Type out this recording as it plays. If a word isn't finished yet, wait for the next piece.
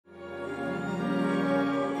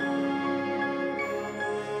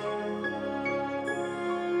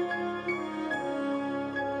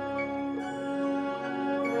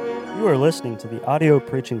You are listening to the audio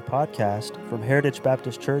preaching podcast from Heritage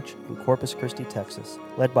Baptist Church in Corpus Christi, Texas,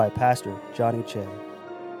 led by Pastor Johnny Che.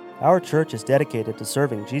 Our church is dedicated to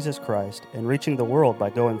serving Jesus Christ and reaching the world by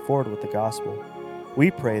going forward with the gospel. We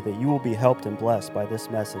pray that you will be helped and blessed by this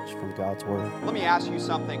message from God's Word. Let me ask you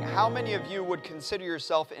something. How many of you would consider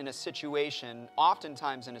yourself in a situation,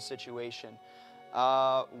 oftentimes in a situation,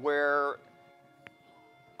 where,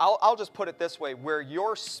 I'll just put it this way, where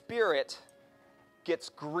your spirit gets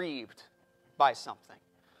grieved by something?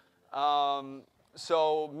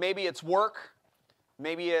 So maybe it's work,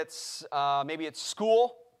 maybe it's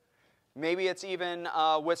school, maybe it's even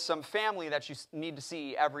with some family that you need to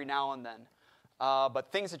see every now and then.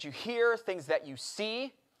 But things that you hear, things that you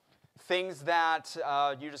see, things that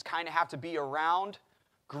you just kind of have to be around,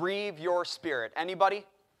 grieve your spirit. Anybody?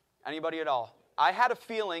 Anybody at all? I had a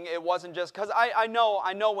feeling it wasn't just, because I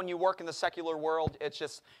know when you work in the secular world,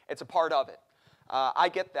 it's a part of it. I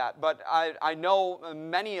get that, but I know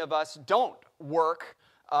many of us don't work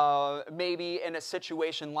maybe in a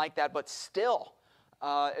situation like that, but still,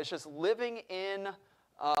 it's just living in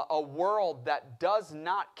a world that does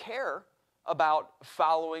not care about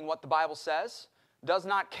following what the Bible says, does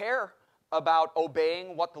not care about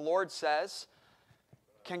obeying what the Lord says,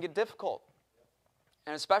 can get difficult.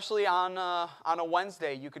 And especially on a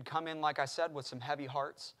Wednesday, you could come in, like I said, with some heavy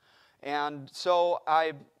hearts. And so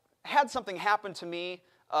I had something happen to me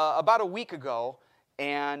about a week ago,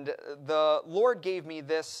 and the Lord gave me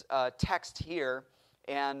this text here,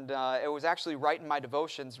 and it was actually right in my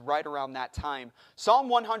devotions right around that time. Psalm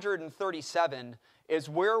 137 is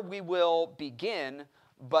where we will begin,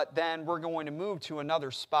 but then we're going to move to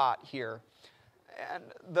another spot here. And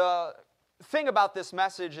the thing about this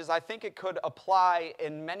message is I think it could apply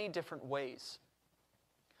in many different ways.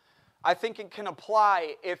 I think it can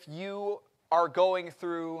apply if you are going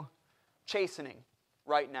through chastening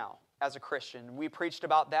right now as a Christian. We preached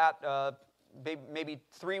about that maybe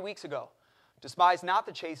 3 weeks ago. Despise not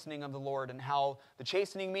the chastening of the Lord, and how the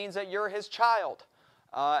chastening means that you're His child,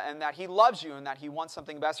 and that He loves you and that He wants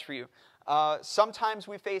something best for you. Sometimes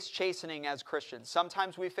we face chastening as Christians.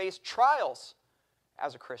 Sometimes we face trials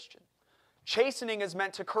as a Christian. Chastening is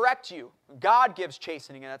meant to correct you. God gives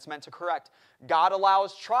chastening, and that's meant to correct. God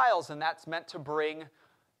allows trials, and that's meant to bring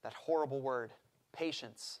that horrible word,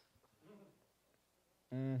 patience.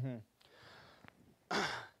 And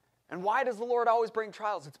why does the Lord always bring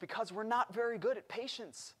trials? It's because we're not very good at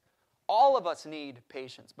patience. All of us need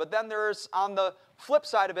patience. But then there's, on the flip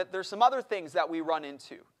side of it, there's some other things that we run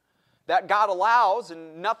into that God allows,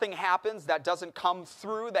 and nothing happens that doesn't come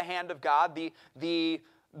through the hand of God, the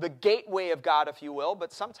gateway of God, if you will.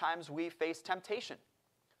 But sometimes we face temptation.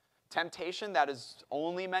 Temptation that is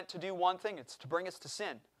only meant to do one thing. It's to bring us to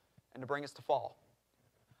sin and to bring us to fall.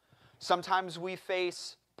 Sometimes we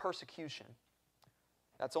face persecution.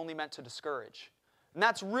 That's only meant to discourage. And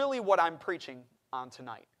that's really what I'm preaching on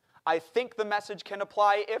tonight. I think the message can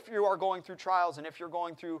apply if you are going through trials and if you're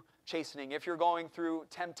going through chastening, if you're going through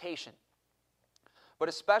temptation. But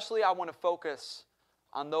especially I want to focus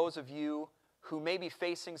on those of you who may be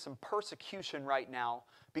facing some persecution right now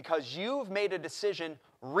because you've made a decision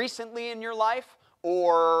recently in your life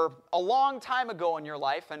or a long time ago in your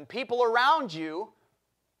life, and people around you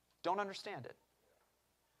don't understand it,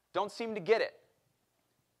 don't seem to get it,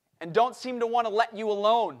 and don't seem to want to let you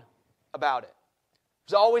alone about it.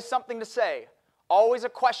 There's always something to say, always a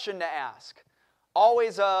question to ask,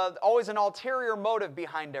 always an ulterior motive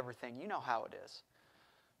behind everything. You know how it is.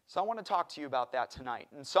 So I want to talk to you about that tonight.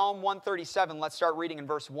 In Psalm 137, let's start reading in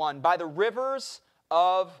verse 1. By the rivers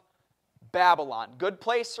of Babylon. Good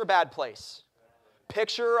place or bad place?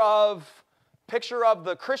 Picture of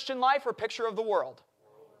the Christian life or picture of the world?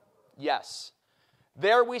 Yes.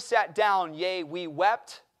 There we sat down, yea, we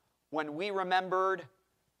wept when we remembered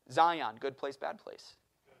Zion. Good place, bad place?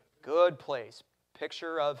 Good place.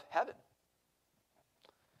 Picture of heaven.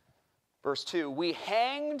 Verse 2, we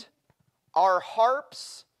hanged our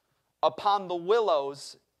harps upon the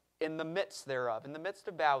willows in the midst thereof. In the midst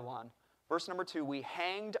of Babylon. Verse number 2, we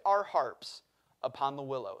hanged our harps upon the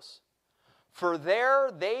willows. For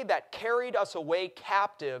there they that carried us away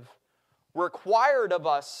captive required of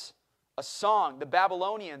us a song. The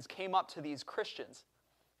Babylonians came up to these Christians,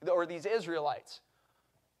 or these Israelites.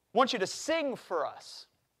 Want you to sing for us.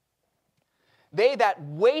 They that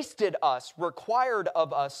wasted us required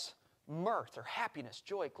of us mirth, or happiness,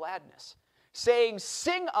 joy, gladness, saying,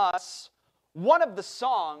 sing us one of the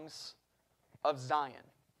songs of Zion.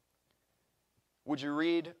 Would you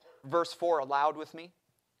read verse 4 aloud with me?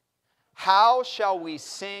 How shall we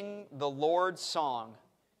sing the Lord's song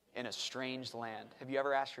in a strange land? Have you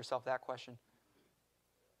ever asked yourself that question?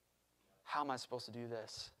 how am I supposed to do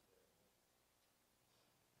this?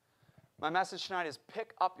 My message tonight is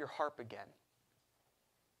pick up your harp again.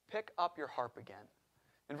 Pick up your harp again.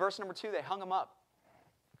 In verse number 2, they hung him up.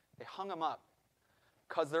 They hung him up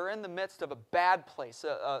because they're in the midst of a bad place,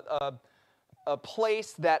 a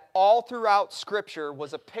place that all throughout Scripture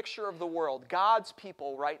was a picture of the world, God's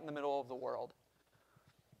people right in the middle of the world.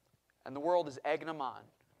 And the world is egging them on.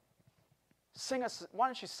 Why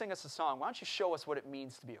don't you sing us a song? Why don't you show us what it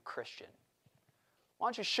means to be a Christian? Why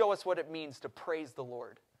don't you show us what it means to praise the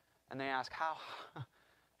Lord? And they ask,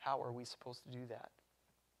 how are we supposed to do that?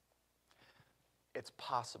 It's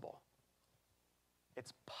possible.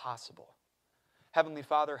 It's possible. Heavenly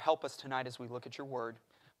Father, help us tonight as we look at your word.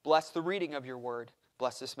 Bless the reading of your word.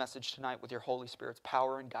 Bless this message tonight with your Holy Spirit's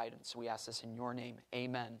power and guidance. We ask this in your name.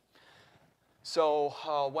 Amen. So,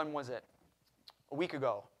 when was it? A week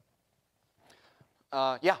ago.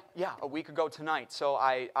 A week ago tonight. So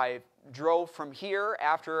I drove from here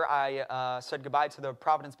after I said goodbye to the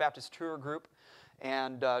Providence Baptist Tour Group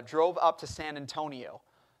and drove up to San Antonio.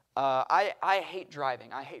 I hate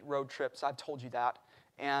driving. I hate road trips. I've told you that.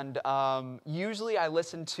 And usually I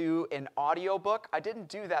listen to an audiobook. I didn't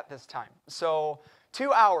do that this time. So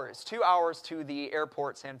 2 hours to the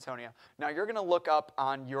airport, San Antonio. Now you're going to look up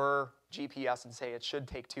on your GPS and say it should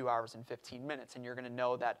take 2 hours and 15 minutes, and you're going to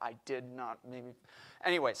know that I did not, maybe.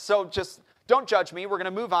 Anyway, so just don't judge me. We're going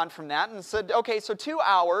to move on from that. And said, okay, so 2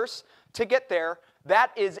 hours to get there.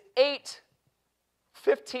 That is 8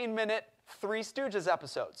 15-minute Three Stooges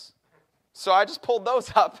episodes. So I just pulled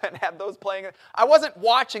those up and had those playing. I wasn't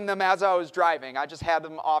watching them as I was driving. I just had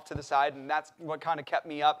them off to the side, and that's what kind of kept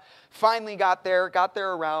me up. Finally got there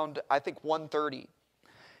around, I think, 1:30,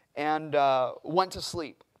 and went to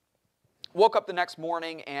sleep. Woke up the next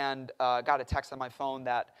morning and got a text on my phone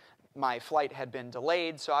that my flight had been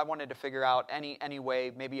delayed, so I wanted to figure out any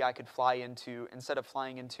way maybe I could fly into, instead of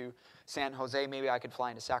flying into San Jose, maybe I could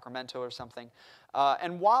fly into Sacramento or something.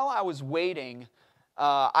 And while I was waiting,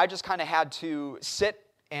 I just kind of had to sit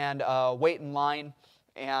and wait in line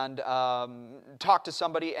and talk to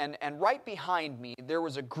somebody. And right behind me, there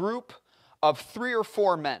was a group of 3 or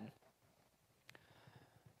 4 men.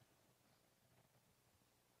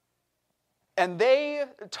 And they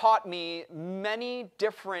taught me many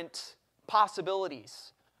different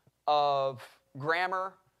possibilities of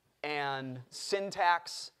grammar and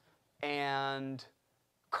syntax and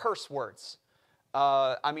curse words.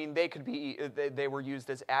 I mean, they were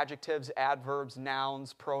used as adjectives, adverbs,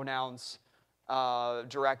 nouns, pronouns,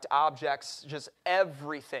 direct objects, just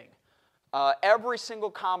everything. Every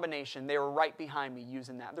single combination, they were right behind me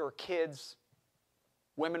using that. There were kids,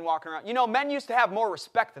 women walking around. You know, men used to have more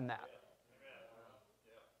respect than that.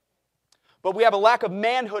 But we have a lack of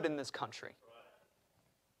manhood in this country.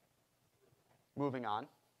 Moving on.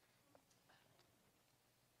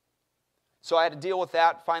 So I had to deal with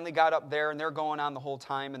that, finally got up there, and they're going on the whole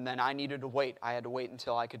time, and then I needed to wait. I had to wait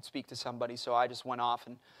until I could speak to somebody, so I just went off,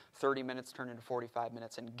 and 30 minutes turned into 45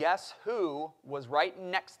 minutes. And guess who was right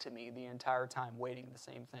next to me the entire time waiting the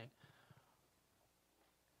same thing?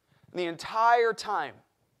 The entire time,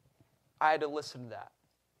 I had to listen to that.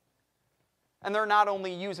 And they're not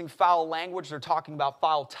only using foul language, they're talking about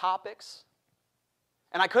foul topics.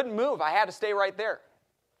 And I couldn't move. I had to stay right there.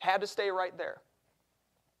 Had to stay right there.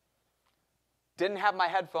 Didn't have my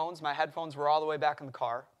headphones. My headphones were all the way back in the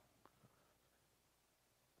car.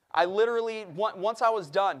 I literally, once I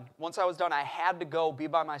was done, I had to go be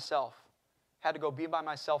by myself. Had to go be by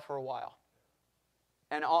myself for a while.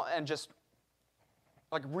 And just,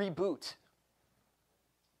 like, reboot.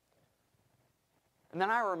 And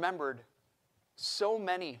then I remembered so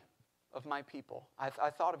many of my people. I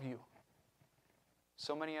thought of you.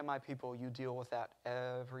 So many of my people, you deal with that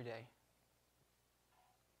every day.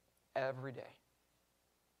 Every day.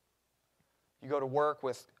 You go to work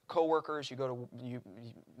with coworkers,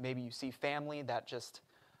 maybe you see family that just,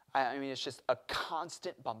 I mean, it's just a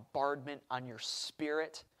constant bombardment on your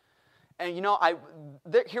spirit. And you know,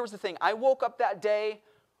 here's the thing. I woke up that day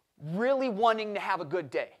really wanting to have a good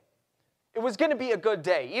day. It was going to be a good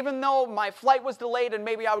day. Even though my flight was delayed and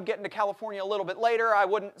maybe I would get into California a little bit later, I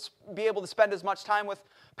wouldn't be able to spend as much time with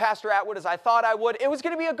Pastor Atwood as I thought I would. It was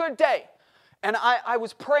going to be a good day. And I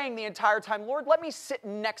was praying the entire time, Lord, let me sit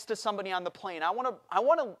next to somebody on the plane. I want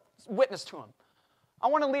to witness to him. I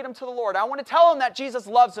want to lead him to the Lord. I want to tell him that Jesus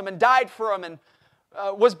loves him and died for him and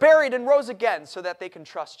was buried and rose again so that they can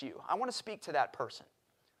trust you. I want to speak to that person.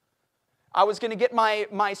 I was going to get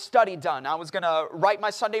my study done. I was going to write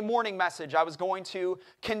my Sunday morning message. I was going to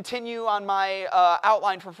continue on my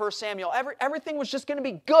outline for 1 Samuel. Everything was just going to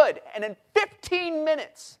be good. And in 15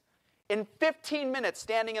 minutes, in 15 minutes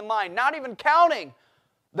standing in line, not even counting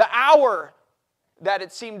the hour that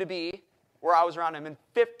it seemed to be where I was around him. In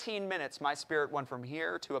 15 minutes, my spirit went from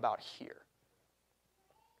here to about here.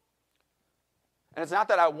 And it's not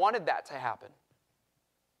that I wanted that to happen,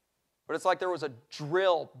 but it's like there was a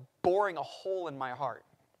drill boring a hole in my heart.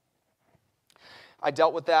 I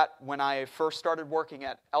dealt with that when I first started working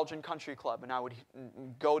at Elgin Country Club, and I would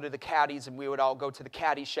go to the caddies, and we would all go to the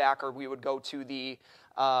caddy shack, or we would go to the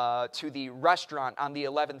restaurant on the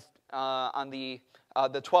 11th, on the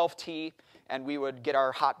 12th tee, and we would get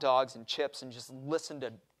our hot dogs and chips and just listen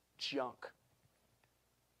to junk.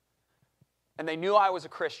 And they knew I was a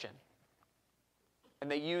Christian,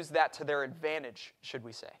 and they used that to their advantage, should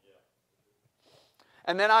we say.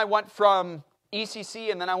 And then I went from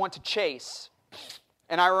ECC, and then I went to Chase.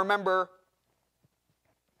 And I remember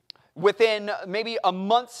within maybe a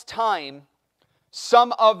month's time,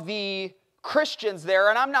 some of the Christians there,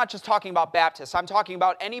 and I'm not just talking about Baptists, I'm talking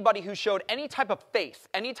about anybody who showed any type of faith,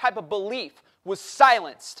 any type of belief, was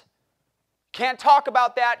silenced. Can't talk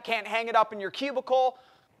about that, can't hang it up in your cubicle.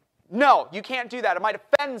 No, you can't do that. It might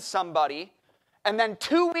offend somebody. And then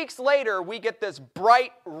 2 weeks later, we get this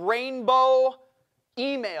bright rainbow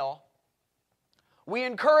email. We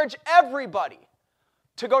encourage everybody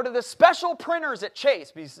to go to the special printers at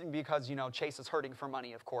Chase, because, you know, Chase is hurting for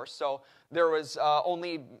money, of course. So there was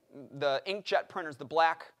only the inkjet printers, the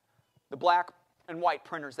black and white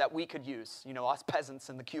printers that we could use, you know, us peasants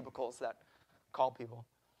in the cubicles that call people.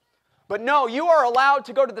 But no, you are allowed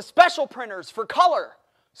to go to the special printers for color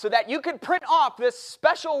so that you can print off this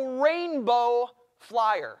special rainbow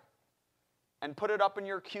flyer and put it up in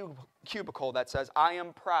your cubicle that says, "I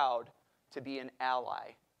am proud to be an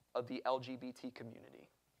ally of the LGBT community."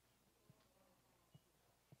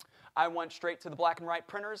 I went straight to the black and white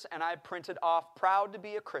printers, and I printed off "Proud to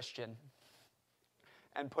be a Christian"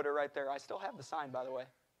 and put it right there. I still have the sign, by the way.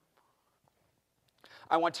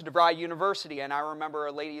 I went to DeVry University, and I remember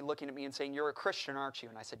a lady looking at me and saying, "You're a Christian, aren't you?"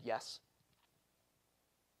 And I said, "Yes."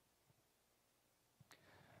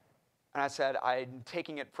 And I said, "I'm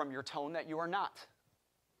taking it from your tone that you are not."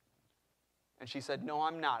 And she said, "No,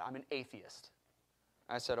 I'm not. I'm an atheist."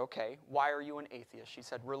 I said, "Okay, why are you an atheist?" She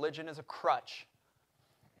said, "Religion is a crutch."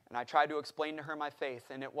 And I tried to explain to her my faith,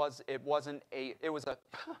 and it was a.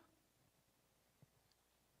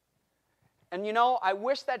 And you know, I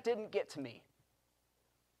wish that didn't get to me.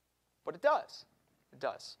 But it does. It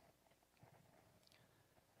does.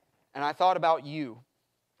 And I thought about you.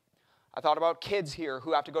 I thought about kids here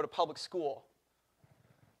who have to go to public school.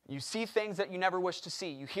 You see things that you never wish to see.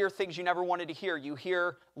 You hear things you never wanted to hear. You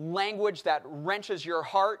hear language that wrenches your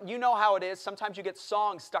heart. You know how it is. Sometimes you get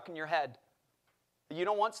songs stuck in your head that you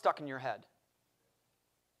don't want stuck in your head.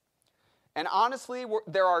 And honestly,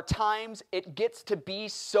 there are times it gets to be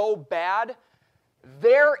so bad,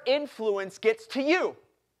 their influence gets to you.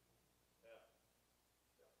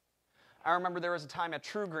 I remember there was a time at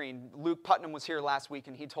True Green, Luke Putnam was here last week,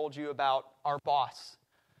 and he told you about our boss.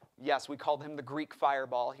 Yes, we called him the Greek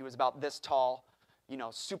fireball. He was about this tall, you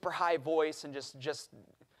know, super high voice and just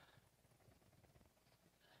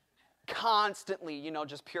constantly, you know,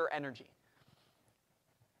 just pure energy.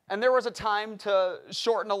 And there was a time, to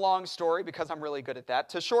shorten a long story, because I'm really good at that,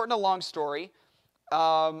 to shorten a long story,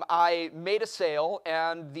 I made a sale,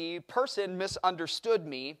 and the person misunderstood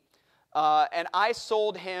me, and I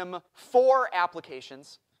sold him 4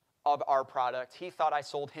 applications of our product. He thought I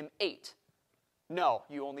sold him 8. No,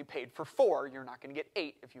 you only paid for 4. You're not going to get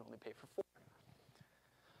 8 if you only pay for 4.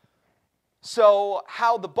 So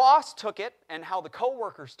how the boss took it and how the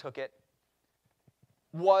coworkers took it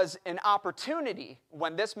was an opportunity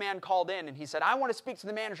when this man called in and he said, "I want to speak to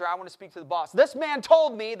the manager, I want to speak to the boss." This man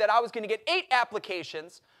told me that I was going to get 8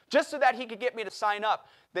 applications just so that he could get me to sign up.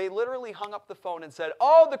 They literally hung up the phone and said,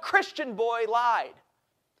 "Oh, the Christian boy lied.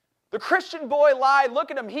 The Christian boy lied.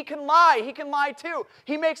 Look at him. He can lie. He can lie too.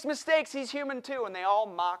 He makes mistakes. He's human too." And they all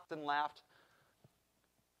mocked and laughed.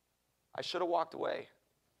 I should have walked away.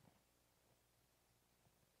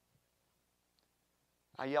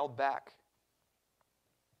 I yelled back.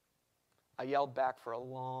 I yelled back for a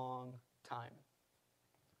long time.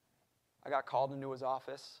 I got called into his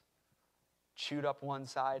office, chewed up one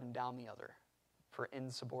side and down the other for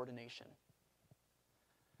insubordination.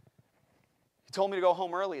 He told me to go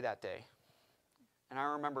home early that day. And I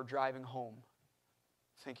remember driving home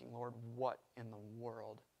thinking, "Lord, what in the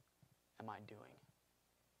world am I doing?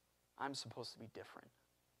 I'm supposed to be different.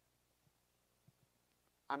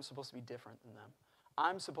 I'm supposed to be different than them.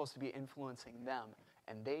 I'm supposed to be influencing them,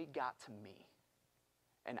 and they got to me.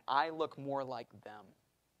 And I look more like them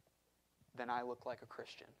than I look like a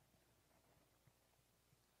Christian."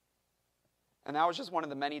 And that was just one of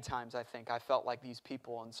the many times, I think, I felt like these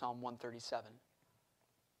people in Psalm 137.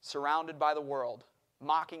 Surrounded by the world,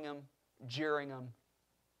 mocking him, jeering him.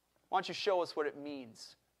 Why don't you show us what it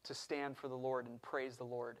means to stand for the Lord and praise the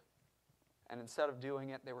Lord? And instead of doing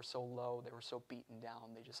it, they were so low, they were so beaten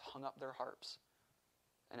down, they just hung up their harps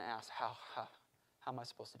and asked, how am I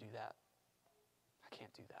supposed to do that? I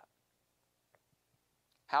can't do that.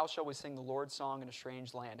 How shall we sing the Lord's song in a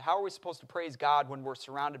strange land? How are we supposed to praise God when we're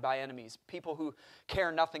surrounded by enemies, people who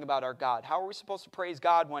care nothing about our God? How are we supposed to praise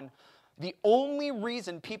God when the only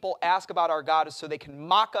reason people ask about our God is so they can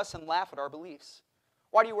mock us and laugh at our beliefs?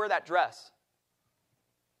 Why do you wear that dress?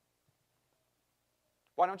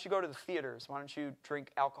 Why don't you go to the theaters? Why don't you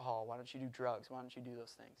drink alcohol? Why don't you do drugs? Why don't you do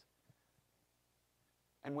those things?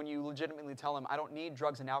 And when you legitimately tell them, I don't need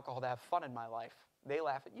drugs and alcohol to have fun in my life, they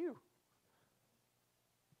laugh at you.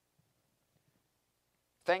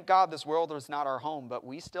 Thank God this world is not our home, but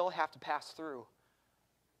we still have to pass through.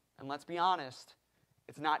 And let's be honest,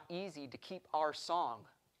 it's not easy to keep our song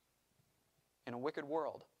in a wicked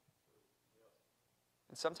world.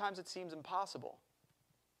 And sometimes it seems impossible.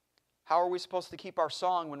 How are we supposed to keep our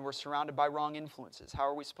song when we're surrounded by wrong influences? How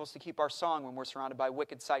are we supposed to keep our song when we're surrounded by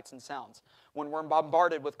wicked sights and sounds? When we're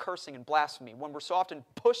bombarded with cursing and blasphemy? When we're so often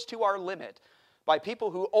pushed to our limit by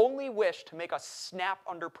people who only wish to make us snap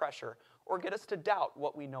under pressure or get us to doubt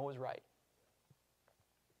what we know is right?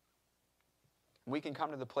 We can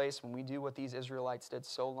come to the place when we do what these Israelites did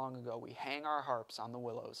so long ago. We hang our harps on the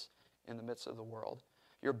willows in the midst of the world.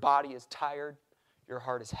 Your body is tired. Your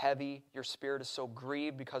heart is heavy. Your spirit is so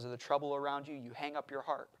grieved because of the trouble around you. You hang up your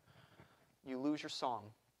harp. You lose your song.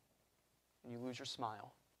 And you lose your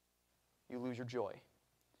smile. You lose your joy.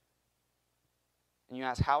 And you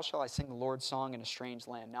ask, how shall I sing the Lord's song in a strange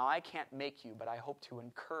land? Now, I can't make you, but I hope to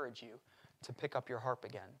encourage you to pick up your harp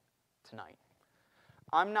again tonight.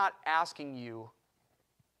 I'm not asking you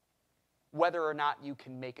whether or not you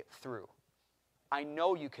can make it through. I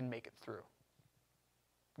know you can make it through.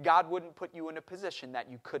 God wouldn't put you in a position that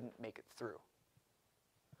you couldn't make it through.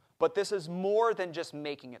 But this is more than just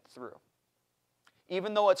making it through.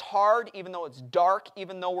 Even though it's hard, even though it's dark,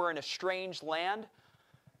 even though we're in a strange land,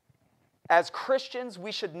 as Christians,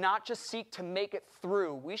 we should not just seek to make it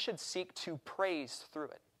through. We should seek to praise through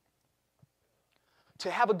it. To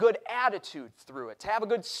have a good attitude through it. To have a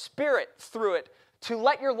good spirit through it. To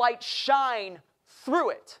let your light shine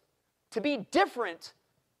through it. To be different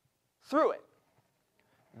through it.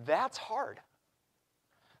 That's hard.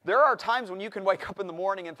 There are times when you can wake up in the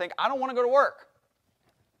morning and think, I don't want to go to work.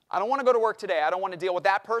 I don't want to go to work today. I don't want to deal with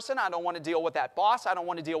that person. I don't want to deal with that boss. I don't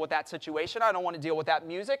want to deal with that situation. I don't want to deal with that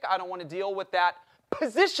music. I don't want to deal with that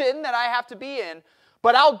position that I have to be in.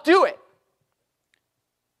 But I'll do it.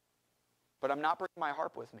 But I'm not bringing my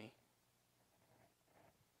harp with me.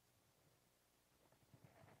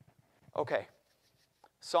 Okay.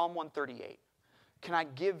 Psalm 138. Can I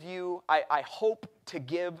give you, I hope to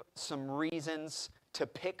give some reasons to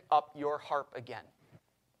pick up your harp again.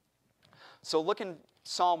 So look in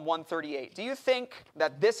Psalm 138. Do you think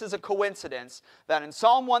that this is a coincidence that in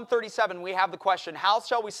Psalm 137 we have the question, how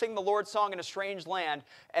shall we sing the Lord's song in a strange land?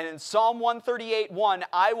 And in Psalm 138:1,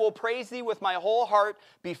 I will praise thee with my whole heart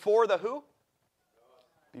before the who?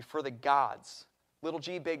 Before the gods. Little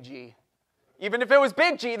g, big G. Even if it was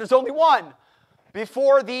big G, there's only one.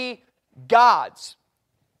 Before the gods.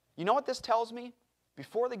 You know what this tells me?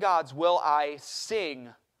 Before the gods will I sing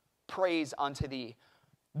praise unto thee.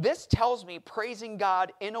 This tells me praising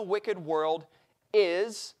God in a wicked world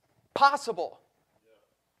is possible.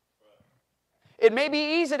 It may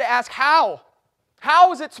be easy to ask how.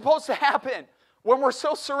 How is it supposed to happen when we're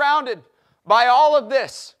so surrounded by all of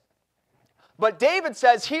this? But David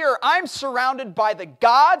says here, I'm surrounded by the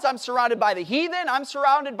gods, I'm surrounded by the heathen, I'm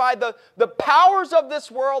surrounded by the powers of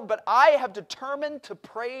this world, but I have determined to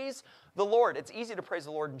praise the Lord. It's easy to praise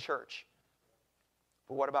the Lord in church.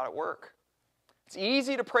 But what about at work? It's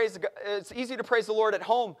easy to praise the Lord at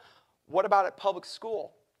home. What about at public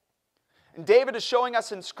school? And David is showing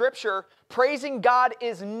us in Scripture, praising God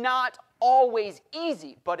is not always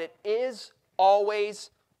easy, but it is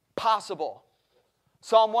always possible.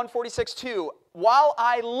 Psalm 146:2, while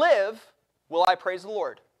I live, will I praise the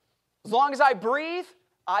Lord. As long as I breathe,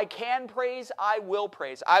 I can praise, I will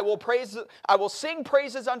praise. I will sing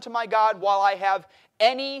praises unto my God while I have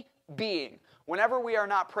any being. Whenever we are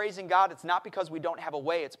not praising God, it's not because we don't have a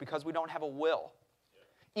way, it's because we don't have a will.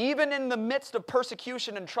 Even in the midst of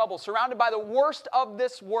persecution and trouble, surrounded by the worst of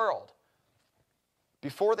this world,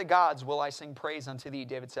 before the gods will I sing praise unto thee,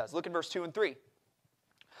 David says. Look in verse 2 and 3.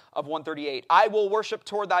 Of 138. I will worship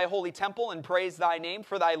toward thy holy temple and praise thy name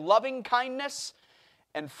for thy loving kindness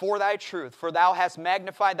and for thy truth. For thou hast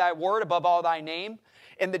magnified thy word above all thy name.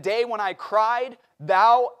 In the day when I cried,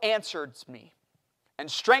 thou answeredst me, and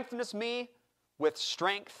strengthenedst me with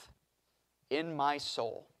strength in my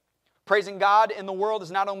soul. Praising God in the world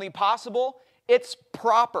is not only possible, it's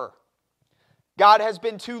proper. God has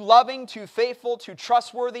been too loving, too faithful, too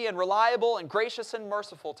trustworthy and reliable and gracious and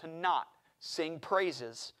merciful to not sing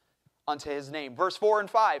praises unto His name. Verse 4 and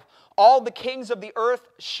 5, all the kings of the earth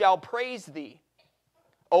shall praise Thee,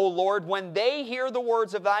 O Lord, when they hear the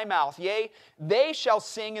words of Thy mouth. Yea, they shall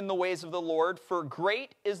sing in the ways of the Lord, for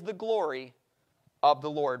great is the glory of the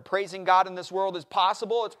Lord. Praising God in this world is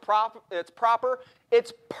possible, it's proper,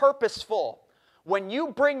 it's purposeful. When you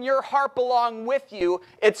bring your harp along with you,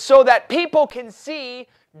 it's so that people can see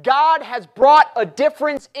God has brought a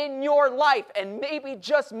difference in your life. And maybe,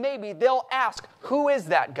 just maybe, they'll ask, who is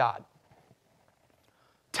that God?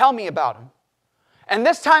 Tell me about Him. And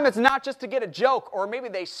this time it's not just to get a joke, or maybe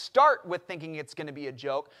they start with thinking it's going to be a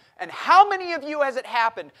joke. And how many of you has it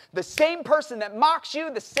happened? The same person that mocks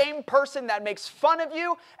you, the same person that makes fun of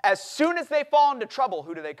you, as soon as they fall into trouble,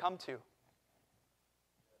 who do they come to?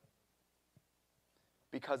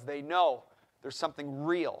 Because they know there's something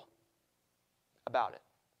real about it.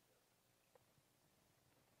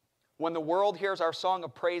 When the world hears our song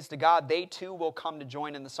of praise to God, they too will come to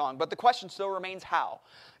join in the song. But the question still remains how.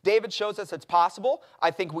 David shows us it's possible. I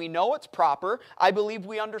think we know it's proper. I believe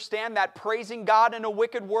we understand that praising God in a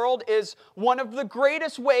wicked world is one of the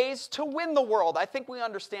greatest ways to win the world. I think we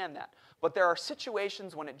understand that. But there are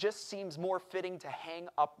situations when it just seems more fitting to hang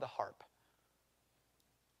up the harp.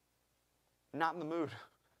 Not in the mood.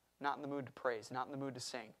 Not in the mood to praise. Not in the mood to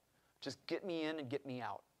sing. Just get me in and get me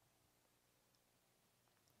out.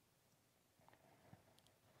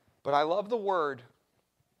 But I love the word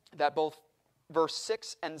that both verse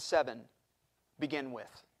 6 and 7 begin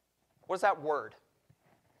with. What is that word?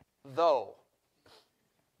 Though.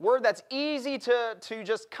 Word that's easy to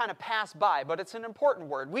just kind of pass by, but it's an important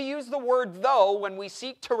word. We use the word though when we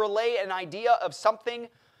seek to relay an idea of something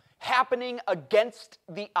happening against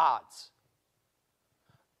the odds.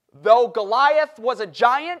 Though Goliath was a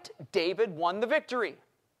giant, David won the victory.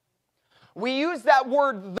 We use that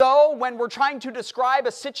word though when we're trying to describe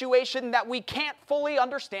a situation that we can't fully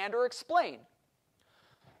understand or explain.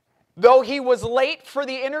 Though he was late for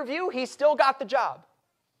the interview, he still got the job.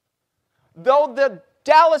 Though the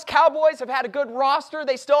Dallas Cowboys have had a good roster,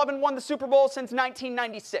 they still haven't won the Super Bowl since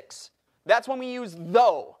 1996. That's when we use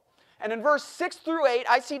though. And in verse 6 through 8,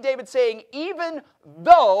 I see David saying, even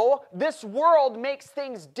though this world makes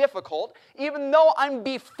things difficult, even though I'm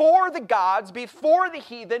before the gods, before the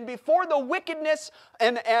heathen, before the wickedness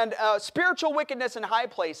and spiritual wickedness in high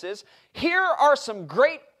places, here are some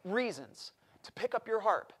great reasons to pick up your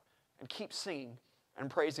harp and keep singing and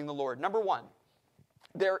praising the Lord. Number one,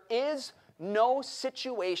 there is no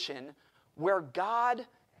situation where God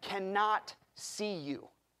cannot see you.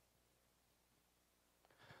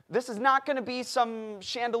 This is not going to be some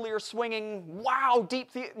chandelier swinging, wow, deep.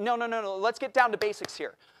 No. Let's get down to basics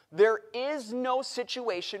here. There is no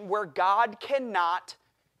situation where God cannot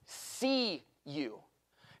see you.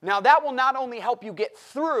 Now, that will not only help you get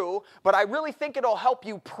through, but I really think it'll help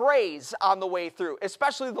you praise on the way through,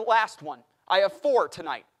 especially the last one. I have 4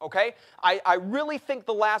 tonight, okay? I really think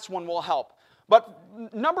the last one will help.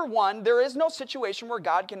 But number one, there is no situation where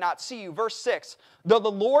God cannot see you. Verse 6, though the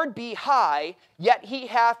Lord be high, yet He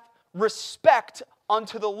hath respect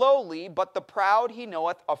unto the lowly, but the proud He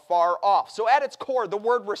knoweth afar off. So at its core, the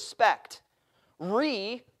word respect.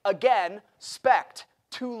 Again, spect,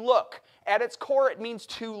 to look. At its core, it means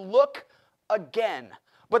to look again.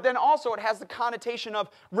 But then also it has the connotation of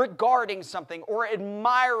regarding something or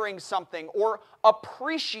admiring something or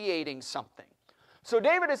appreciating something. So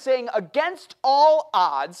David is saying, against all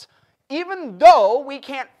odds, even though we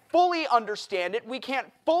can't fully understand it, we can't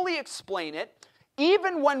fully explain it,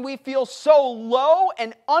 even when we feel so low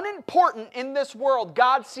and unimportant in this world,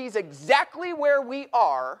 God sees exactly where we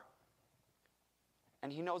are,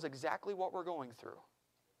 and He knows exactly what we're going through.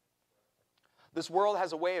 This world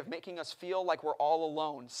has a way of making us feel like we're all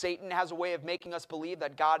alone. Satan has a way of making us believe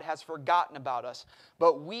that God has forgotten about us.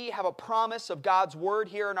 But we have a promise of God's word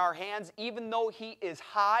here in our hands, even though He is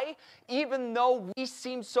high, even though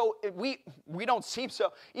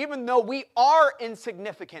even though we are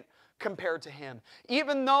insignificant compared to Him.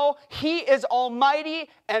 Even though He is almighty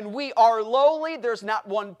and we are lowly, there's not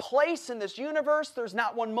one place in this universe, there's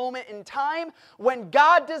not one moment in time when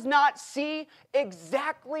God does not see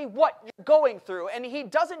exactly what you're going through. And He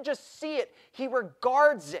doesn't just see it, He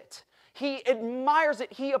regards it. He admires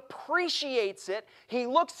it. He appreciates it. He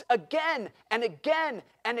looks again and again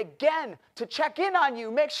and again to check in on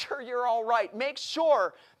you. Make sure you're all right. Make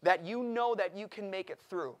sure that you know that you can make it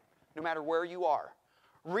through, no matter where you are.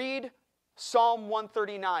 Read Psalm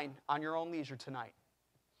 139 on your own leisure tonight.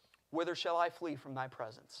 Whither shall I flee from thy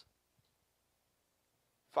presence?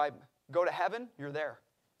 If I go to heaven, you're there.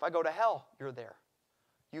 If I go to hell, you're there.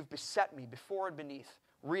 You've beset me before and beneath.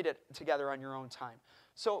 Read it together on your own time.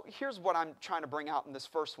 So here's what I'm trying to bring out in this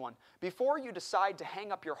first one. Before you decide to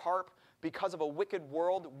hang up your harp because of a wicked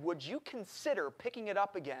world, would you consider picking it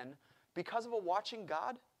up again because of a watching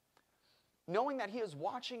God? Knowing that He is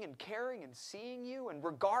watching and caring and seeing you and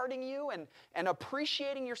regarding you and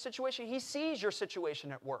appreciating your situation. He sees your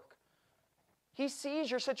situation at work. He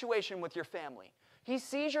sees your situation with your family. He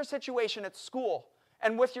sees your situation at school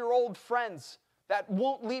and with your old friends that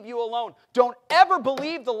won't leave you alone. Don't ever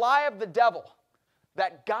believe the lie of the devil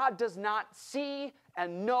that God does not see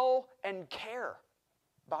and know and care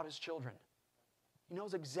about His children. He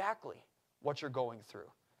knows exactly what you're going through.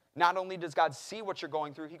 Not only does God see what you're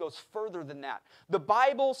going through, He goes further than that. The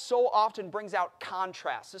Bible so often brings out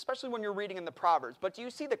contrasts, especially when you're reading in the Proverbs. But do you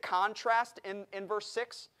see the contrast in verse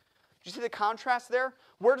 6? Do you see the contrast there?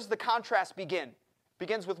 Where does the contrast begin? It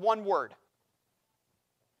begins with one word.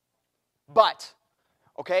 But.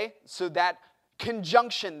 Okay? So that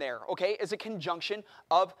conjunction there, okay, is a conjunction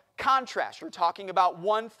of contrast. You're talking about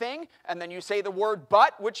one thing, and then you say the word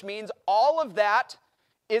but, which means all of that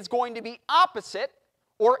is going to be opposite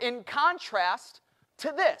or in contrast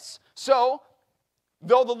to this. So,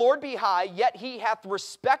 though the Lord be high, yet He hath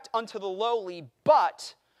respect unto the lowly,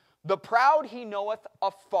 but the proud He knoweth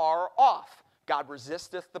afar off. God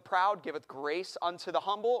resisteth the proud, giveth grace unto the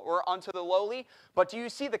humble or unto the lowly. But do you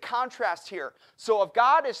see the contrast here? So if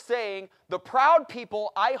God is saying, the proud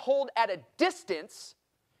people I hold at a distance,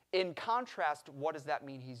 in contrast, what does that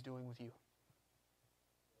mean He's doing with you?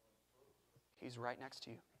 He's right next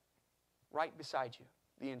to you, right beside you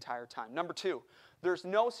the entire time. Number 2, there's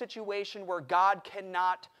no situation where God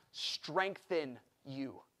cannot strengthen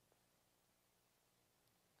you.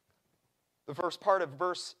 The first part of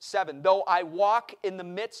verse 7, though I walk in the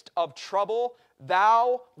midst of trouble,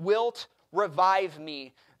 thou wilt revive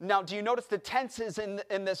me. Now, do you notice the tenses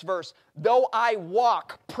in this verse? Though I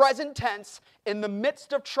walk, present tense, in the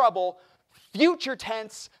midst of trouble, future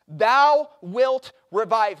tense, thou wilt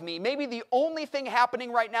revive me. Maybe the only thing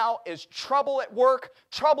happening right now is trouble at work,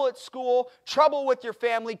 trouble at school, trouble with your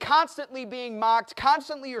family, constantly being mocked,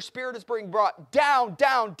 constantly your spirit is being brought down,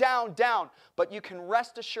 down, down, down. But you can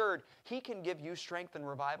rest assured, He can give you strength and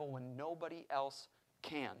revival when nobody else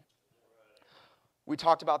can. We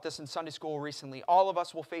talked about this in Sunday school recently. All of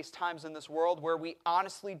us will face times in this world where we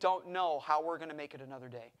honestly don't know how we're going to make it another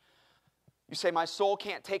day. You say, my soul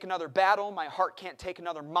can't take another battle, my heart can't take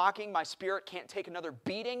another mocking, my spirit can't take another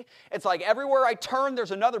beating. It's like everywhere I turn,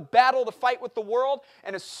 there's another battle to fight with the world,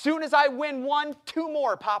 and as soon as I win one, 2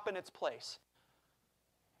 more pop in its place.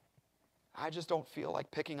 I just don't feel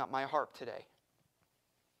like picking up my harp today.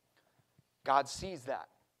 God sees that,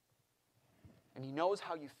 and He knows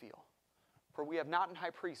how you feel. For we have not an high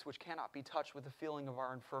priest which cannot be touched with the feeling of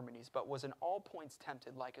our infirmities, but was in all points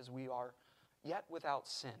tempted like as we are, yet without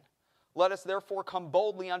sin. Let us therefore come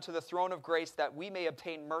boldly unto the throne of grace, that we may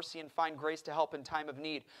obtain mercy and find grace to help in time of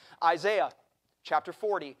need. Isaiah chapter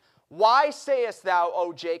 40. Why sayest thou,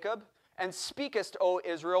 O Jacob, and speakest, O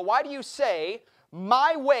Israel? Why do you say,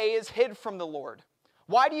 my way is hid from the Lord?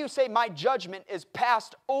 Why do you say, my judgment is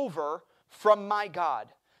passed over from my God?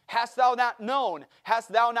 Hast thou not known,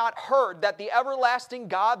 hast thou not heard, that the everlasting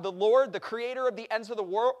God, the Lord, the creator of the ends of the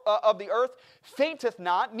world, of the earth, fainteth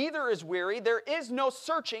not, neither is weary, there is no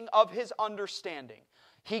searching of His understanding.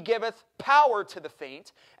 He giveth power to the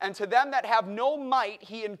faint, and to them that have no might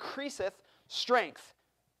He increaseth strength.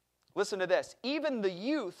 Listen to this. Even the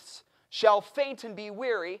youths shall faint and be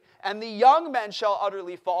weary, and the young men shall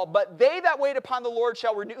utterly fall, but they that wait upon the Lord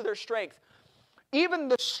shall renew their strength. Even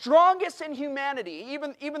the strongest in humanity,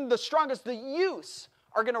 even the strongest, the youths,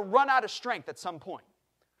 are going to run out of strength at some point.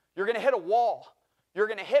 You're going to hit a wall. You're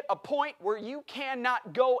going to hit a point where you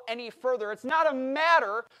cannot go any further. It's not a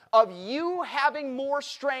matter of you having more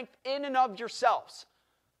strength in and of yourselves.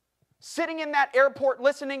 Sitting in that airport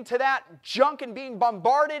listening to that junk and being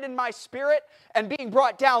bombarded in my spirit and being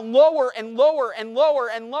brought down lower and lower and lower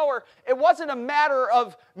and lower, it wasn't a matter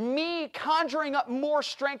of me conjuring up more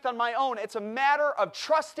strength on my own. It's a matter of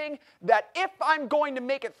trusting that if I'm going to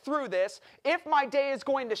make it through this, if my day is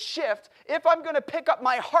going to shift, if I'm going to pick up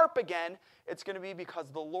my harp again, it's going to be because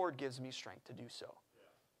the Lord gives me strength to do so.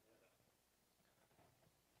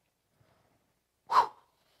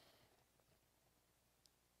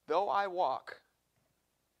 though I walk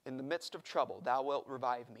in the midst of trouble, thou wilt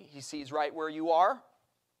revive me. He sees right where you are.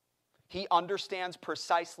 He understands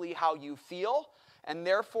precisely how you feel, and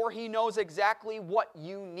therefore he knows exactly what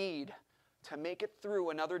you need to make it through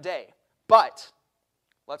another day. But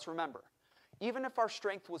let's remember, even if our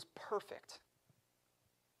strength was perfect,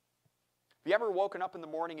 have you ever woken up in the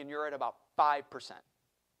morning and you're at about 5%?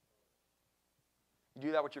 You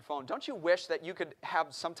do that with your phone. Don't you wish that you could have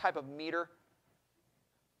some type of meter?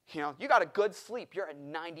 You know, you got a good sleep, you're at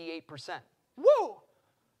 98%. Woo!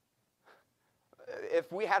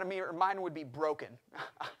 If we had a meter, mine would be broken.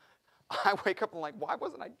 I wake up and like, why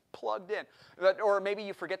wasn't I plugged in? Or maybe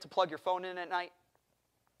you forget to plug your phone in at night,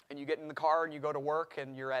 and you get in the car and you go to work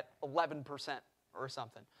and you're at 11% or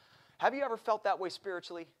something. Have you ever felt that way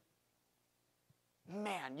spiritually?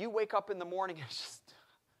 Man, you wake up in the morning and it's just,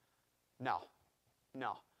 no.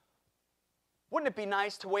 Wouldn't it be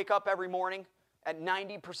nice to wake up every morning at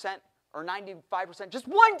 90% or 95%? Just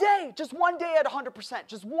one day at 100%,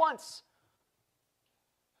 just once.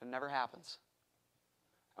 It never happens.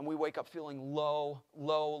 And we wake up feeling low.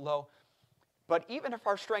 But even if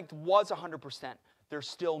our strength was 100%, there's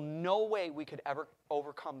still no way we could ever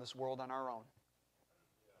overcome this world on our own.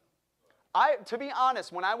 To be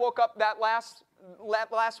honest, when I woke up that last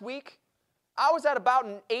week, I was at about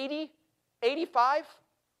an 80, 85.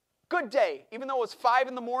 Good day. Even though it was 5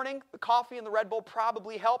 in the morning, the coffee and the Red Bull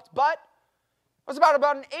probably helped, but it was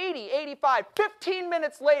about an 80, 85. 15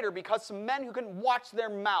 minutes later, because some men who couldn't watch their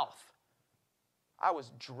mouth, I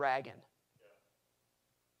was dragging.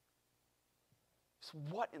 So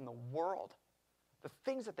what in the world? The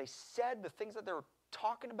things that they said, the things that they were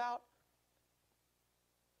talking about,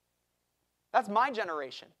 that's my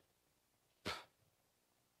generation.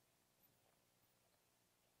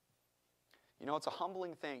 You know, it's a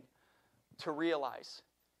humbling thing to realize,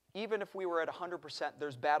 even if we were at 100%,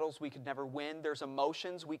 there's battles we could never win. There's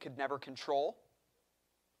emotions we could never control.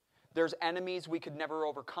 There's enemies we could never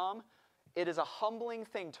overcome. It is a humbling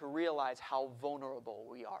thing to realize how vulnerable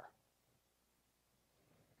we are.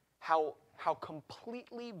 How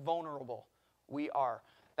completely vulnerable we are.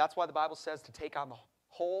 That's why the Bible says to take on the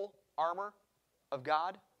whole armor of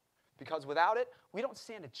God, because without it, we don't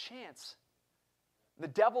stand a chance. The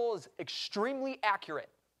devil is extremely accurate.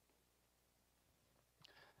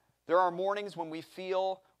 There are mornings when we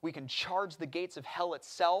feel we can charge the gates of hell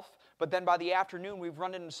itself, but then by the afternoon we've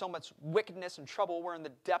run into so much wickedness and trouble, we're in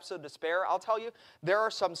the depths of despair. I'll tell you, there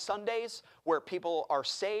are some Sundays where people are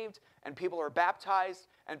saved and people are baptized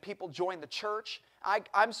and people join the church.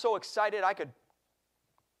 I'm so excited I could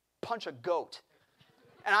punch a goat.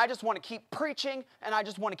 And I just want to keep preaching, and I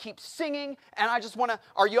just want to keep singing, and I just want to,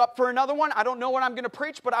 are you up for another one? I don't know what I'm going to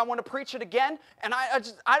preach, but I want to preach it again, and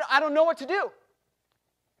I don't know what to do.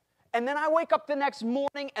 And then I wake up the next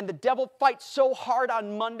morning, and the devil fights so hard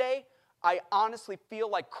on Monday, I honestly feel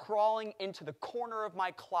like crawling into the corner of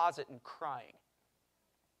my closet and crying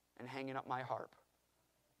and hanging up my harp.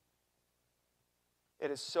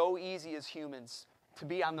 It is so easy as humans to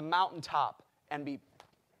be on the mountaintop and be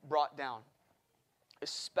brought down,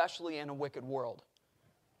 especially in a wicked world.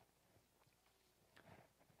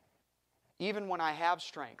 Even when I have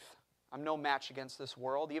strength, I'm no match against this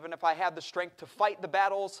world. Even if I had the strength to fight the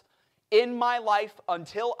battles in my life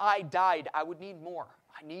until I died, I would need more.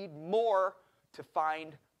 I need more to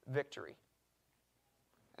find victory.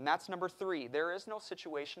 And that's number 3. There is no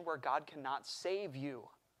situation where God cannot save you.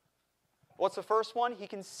 What's the first one? He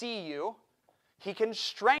can see you. He can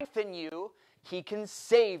strengthen you. He can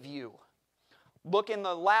save you. Look in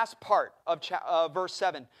the last part of verse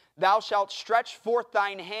 7. Thou shalt stretch forth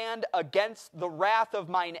thine hand against the wrath of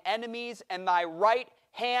mine enemies, and thy right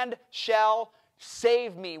hand shall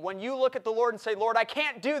save me. When you look at the Lord and say, Lord, I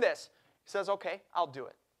can't do this, He says, okay, I'll do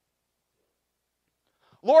it.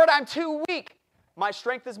 Lord, I'm too weak. My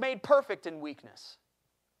strength is made perfect in weakness.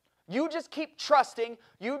 You just keep trusting,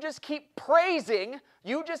 you just keep praising,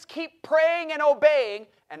 you just keep praying and obeying,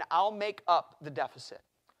 and I'll make up the deficit.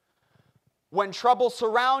 When trouble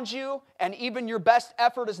surrounds you and even your best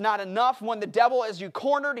effort is not enough, when the devil has you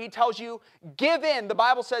cornered, he tells you, give in. The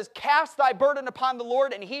Bible says, cast thy burden upon the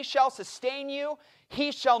Lord and He shall sustain you.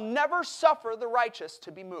 He shall never suffer the righteous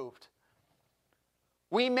to be moved.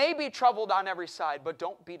 We may be troubled on every side, but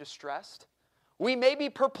don't be distressed. We may be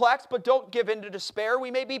perplexed, but don't give in to despair.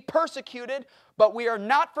 We may be persecuted, but we are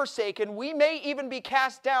not forsaken. We may even be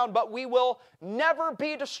cast down, but we will never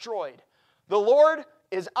be destroyed. The Lord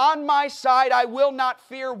is on my side. I will not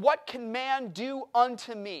fear. What can man do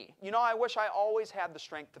unto me? You know, I wish I always had the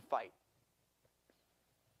strength to fight.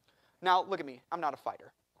 Now, look at me. I'm not a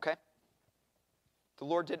fighter, okay? The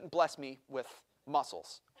Lord didn't bless me with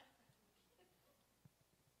muscles.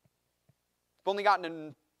 I've only gotten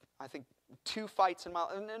in, I think, 2 fights in my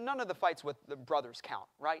life. None of the fights with the brothers count,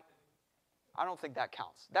 right? I don't think that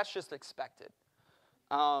counts. That's just expected.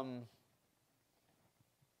 I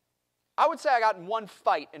would say I got in 1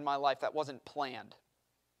 fight in my life that wasn't planned.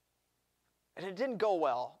 And it didn't go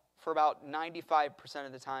well for about 95%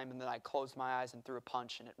 of the time, and then I closed my eyes and threw a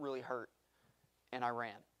punch, and it really hurt, and I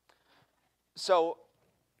ran. So,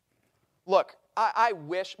 look, I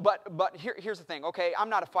wish, but here's the thing, okay? I'm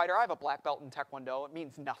not a fighter. I have a black belt in Taekwondo. It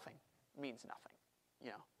means nothing. It means nothing,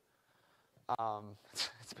 you know.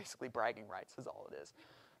 It's basically bragging rights is all it is.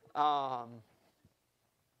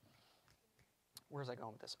 Where's I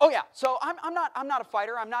going with this? Oh yeah, so I'm not a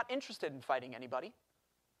fighter. I'm not interested in fighting anybody.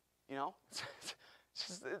 You know,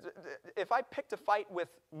 if I picked a fight with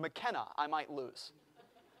McKenna, I might lose.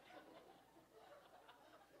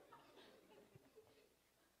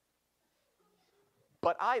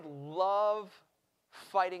 But I love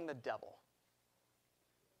fighting the devil.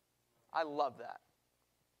 I love that.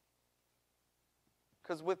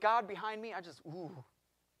 Because with God behind me, I just, ooh.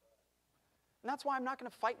 And that's why I'm not going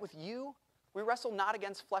to fight with you. We wrestle not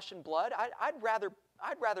against flesh and blood. I'd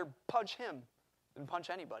rather punch him than punch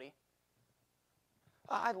anybody.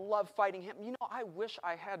 I love fighting him. You know, I wish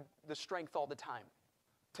I had the strength all the time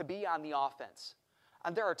to be on the offense.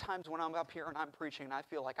 And there are times when I'm up here and I'm preaching and I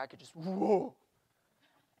feel like I could just, whoa.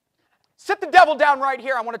 Sit the devil down right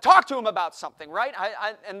here. I want to talk to him about something, right?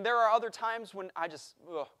 And there are other times when I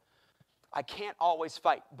can't always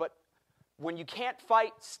fight. But when you can't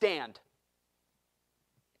fight, stand.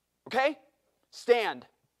 Okay? Stand.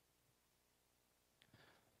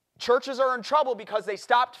 Churches are in trouble because they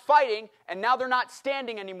stopped fighting, and now they're not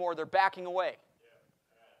standing anymore. They're backing away.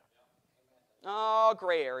 Oh,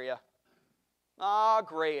 gray area. Oh,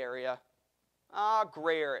 gray area. Oh,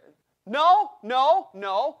 gray area. No.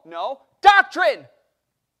 Doctrine!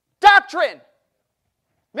 Doctrine!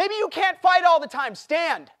 Maybe you can't fight all the time.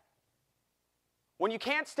 Stand. When you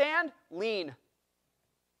can't stand, lean.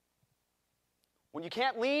 When you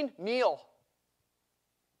can't lean, kneel.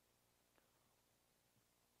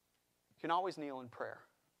 You can always kneel in prayer.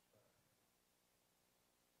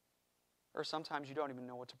 Or sometimes you don't even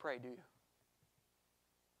know what to pray, do you?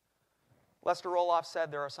 Lester Roloff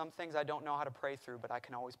said, there are some things I don't know how to pray through, but I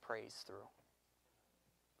can always praise through.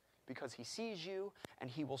 Because he sees you, and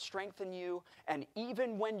he will strengthen you, and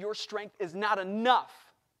even when your strength is not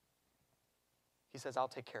enough, he says, I'll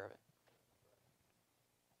take care of it.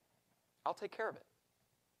 I'll take care of it.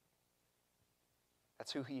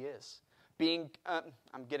 That's who he is.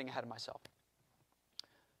 I'm getting ahead of myself.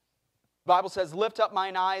 The Bible says, lift up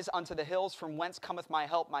mine eyes unto the hills, from whence cometh my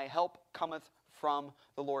help. My help cometh from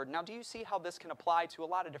the Lord. Now, do you see how this can apply to a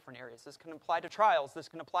lot of different areas? This can apply to trials. This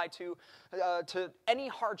can apply to any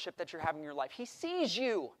hardship that you're having in your life. He sees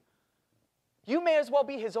you. You may as well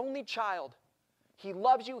be his only child. He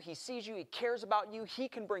loves you. He sees you. He cares about you. He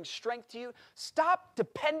can bring strength to you. Stop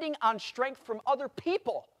depending on strength from other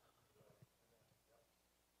people.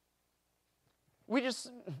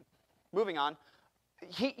 Moving on.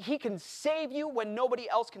 He can save you when nobody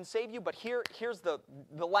else can save you, but here's the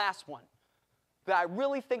last one that I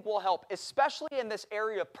really think will help, especially in this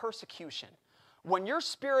area of persecution. When your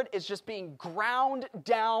spirit is just being ground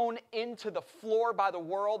down into the floor by the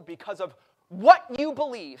world because of what you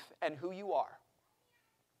believe and who you are.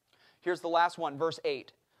 Here's the last one, verse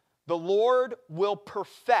 8. The Lord will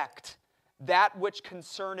perfect that which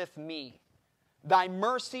concerneth me. Thy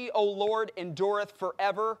mercy, O Lord, endureth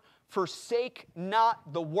forever. Forsake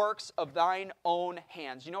not the works of thine own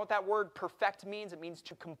hands. You know what that word perfect means? It means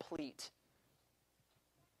to complete.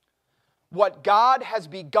 What God has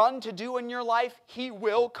begun to do in your life, he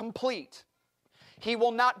will complete. He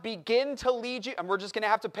will not begin to lead you, and we're just going to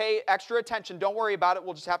have to pay extra attention. Don't worry about it.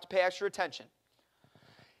 We'll just have to pay extra attention.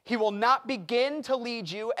 He will not begin to lead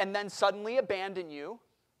you and then suddenly abandon you.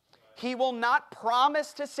 He will not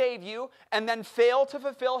promise to save you and then fail to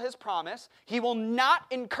fulfill his promise. He will not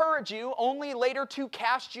encourage you, only later to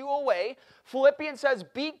cast you away. Philippians says,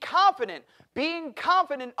 be confident, being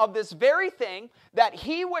confident of this very thing, that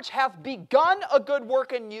he which hath begun a good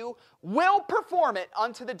work in you will perform it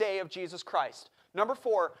unto the day of Jesus Christ. Number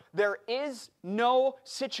 4, there is no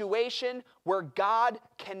situation where God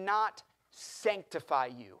cannot sanctify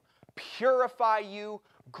you, purify you,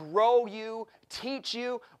 grow you, teach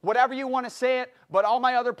you, whatever you want to say it, but all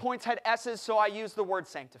my other points had S's, so I use the word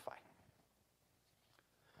sanctify.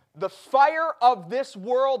 The fire of this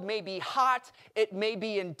world may be hot, it may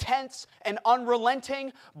be intense and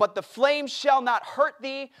unrelenting, but the flames shall not hurt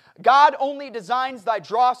thee. God only designs thy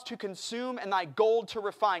dross to consume and thy gold to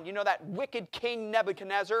refine. You know that wicked king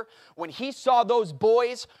Nebuchadnezzar, when he saw those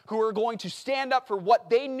boys who were going to stand up for what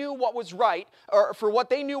they knew what was right, or for what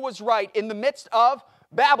they knew was right in the midst of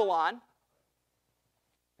Babylon,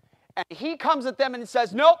 and he comes at them and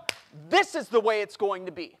says, nope, this is the way it's going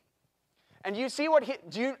to be. And you see what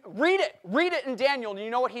read it in Daniel, and you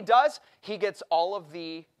know what he does? He gets all of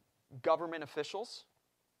the government officials.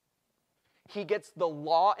 He gets the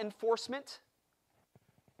law enforcement.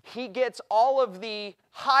 He gets all of the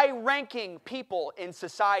high-ranking people in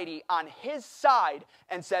society on his side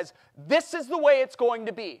and says, this is the way it's going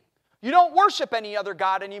to be. You don't worship any other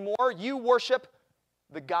god anymore. You worship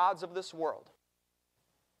the gods of this world.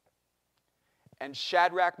 And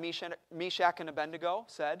Shadrach, Meshach, and Abednego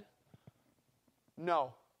said,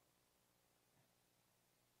 no.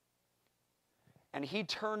 And he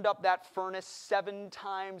turned up that furnace 7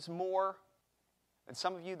 times more. And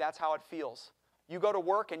some of you, that's how it feels. You go to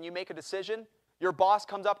work and you make a decision. Your boss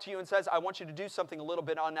comes up to you and says, I want you to do something a little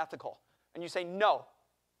bit unethical. And you say, no.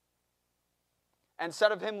 And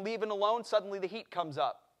instead of him leaving alone, suddenly the heat comes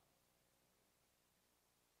up.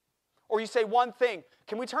 Or you say one thing,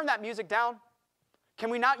 can we turn that music down?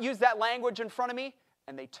 Can we not use that language in front of me?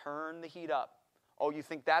 And they turn the heat up. Oh, you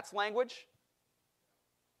think that's language?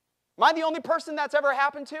 Am I the only person that's ever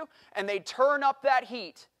happened to? And they turn up that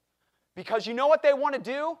heat. Because you know what they want to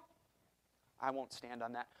do? I won't stand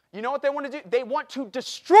on that. You know what they want to do? They want to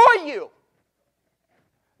destroy you.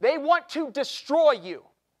 They want to destroy you.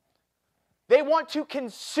 They want to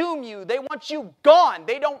consume you. They want you gone.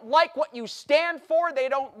 They don't like what you stand for. They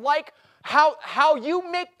don't like how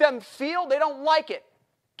you make them feel. They don't like it.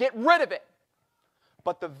 Get rid of it.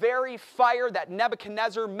 But the very fire that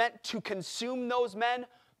Nebuchadnezzar meant to consume those men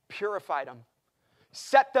purified them,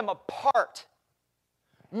 set them apart,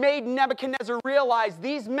 made Nebuchadnezzar realize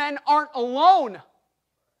these men aren't alone.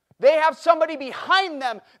 They have somebody behind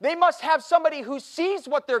them. They must have somebody who sees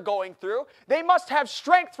what they're going through. They must have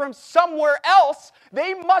strength from somewhere else.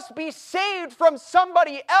 They must be saved from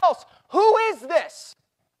somebody else. Who is this?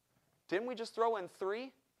 Didn't we just throw in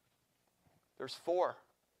 3? There's 4.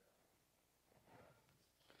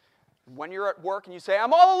 When you're at work and you say,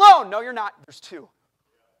 I'm all alone. No, you're not. There's 2.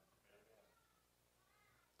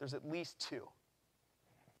 There's at least 2.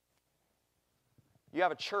 You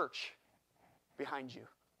have a church behind you.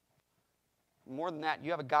 More than that,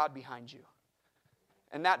 you have a God behind you.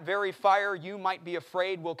 And that very fire you might be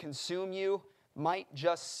afraid will consume you, might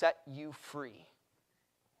just set you free.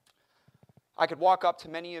 I could walk up to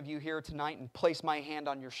many of you here tonight and place my hand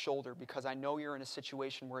on your shoulder because I know you're in a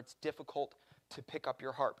situation where it's difficult to pick up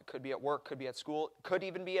your harp. It could be at work, could be at school, it could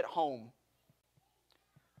even be at home,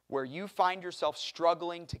 where you find yourself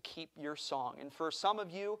struggling to keep your song. And for some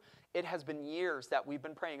of you, it has been years that we've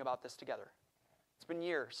been praying about this together. It's been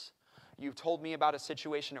years. You've told me about a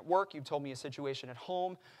situation at work, you've told me a situation at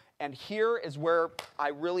home, and here is where I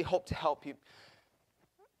really hope to help you.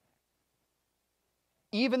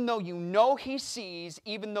 Even though you know He sees,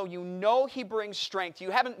 even though you know He brings strength,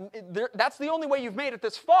 that's the only way you've made it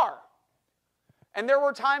this far. And there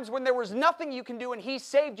were times when there was nothing you can do and He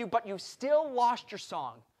saved you, but you still lost your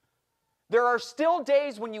song. There are still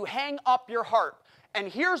days when you hang up your harp. And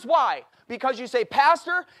here's why. Because you say,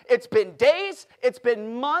 Pastor, it's been days, it's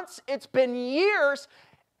been months, it's been years,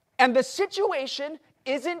 and the situation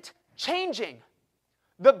isn't changing.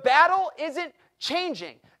 The battle isn't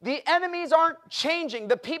changing. The enemies aren't changing.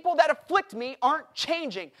 The people that afflict me aren't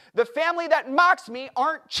changing. The family that mocks me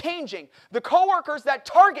aren't changing. The coworkers that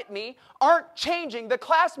target me aren't changing. The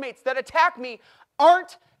classmates that attack me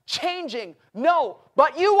aren't changing. No,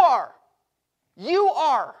 but you are. You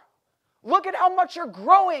are. Look at how much you're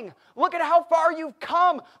growing. Look at how far you've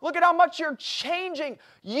come. Look at how much you're changing.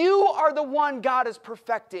 You are the one God is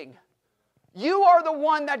perfecting. You are the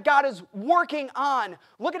one that God is working on.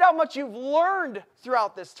 Look at how much you've learned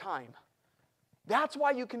throughout this time. That's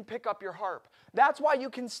why you can pick up your harp. That's why you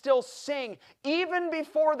can still sing even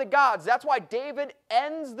before the gods. That's why David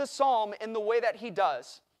ends the psalm in the way that he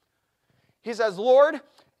does. He says, Lord,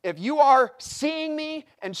 if you are seeing me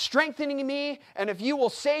and strengthening me, and if you will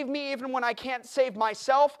save me even when I can't save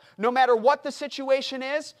myself, no matter what the situation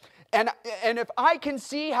is, and if I can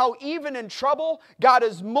see how even in trouble, God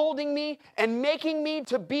is molding me and making me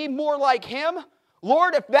to be more like Him,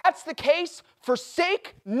 Lord, if that's the case,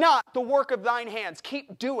 forsake not the work of thine hands.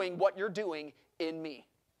 Keep doing what you're doing in me.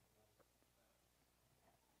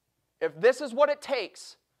 If this is what it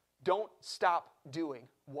takes, don't stop doing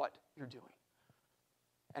what you're doing.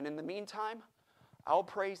 And in the meantime, I'll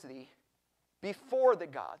praise thee. Before the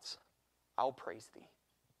gods, I'll praise thee.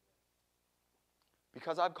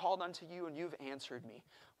 Because I've called unto you and you've answered me.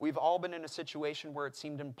 We've all been in a situation where it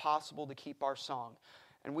seemed impossible to keep our song.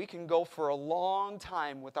 And we can go for a long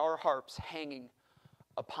time with our harps hanging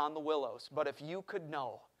upon the willows. But if you could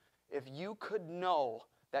know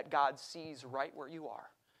that God sees right where you are,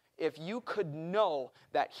 if you could know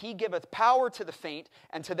that He giveth power to the faint,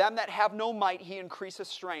 and to them that have no might He increaseth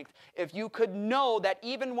strength, if you could know that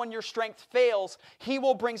even when your strength fails, He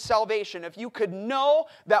will bring salvation, if you could know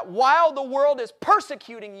that while the world is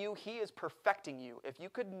persecuting you, He is perfecting you, if you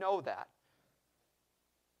could know that,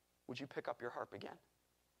 would you pick up your harp again?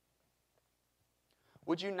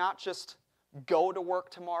 Would you not just go to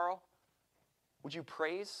work tomorrow? Would you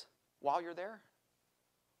praise while you're there?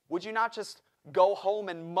 Would you not just go home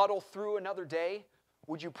and muddle through another day?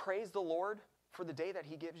 Would you praise the Lord for the day that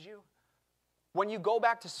He gives you? When you go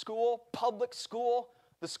back to school, public school,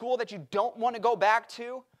 the school that you don't want to go back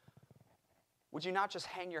to, would you not just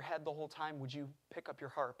hang your head the whole time? Would you pick up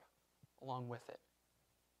your harp along with it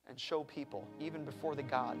and show people, even before the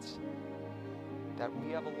gods, that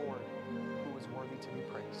we have a Lord who is worthy to be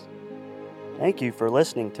praised? Thank you for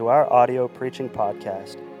listening to our audio preaching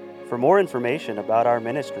podcast. For more information about our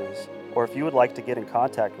ministries, or if you would like to get in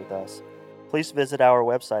contact with us, please visit our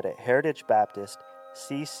website at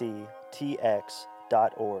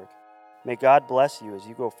heritagebaptistcctx.org. May God bless you as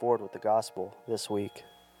you go forward with the gospel this week.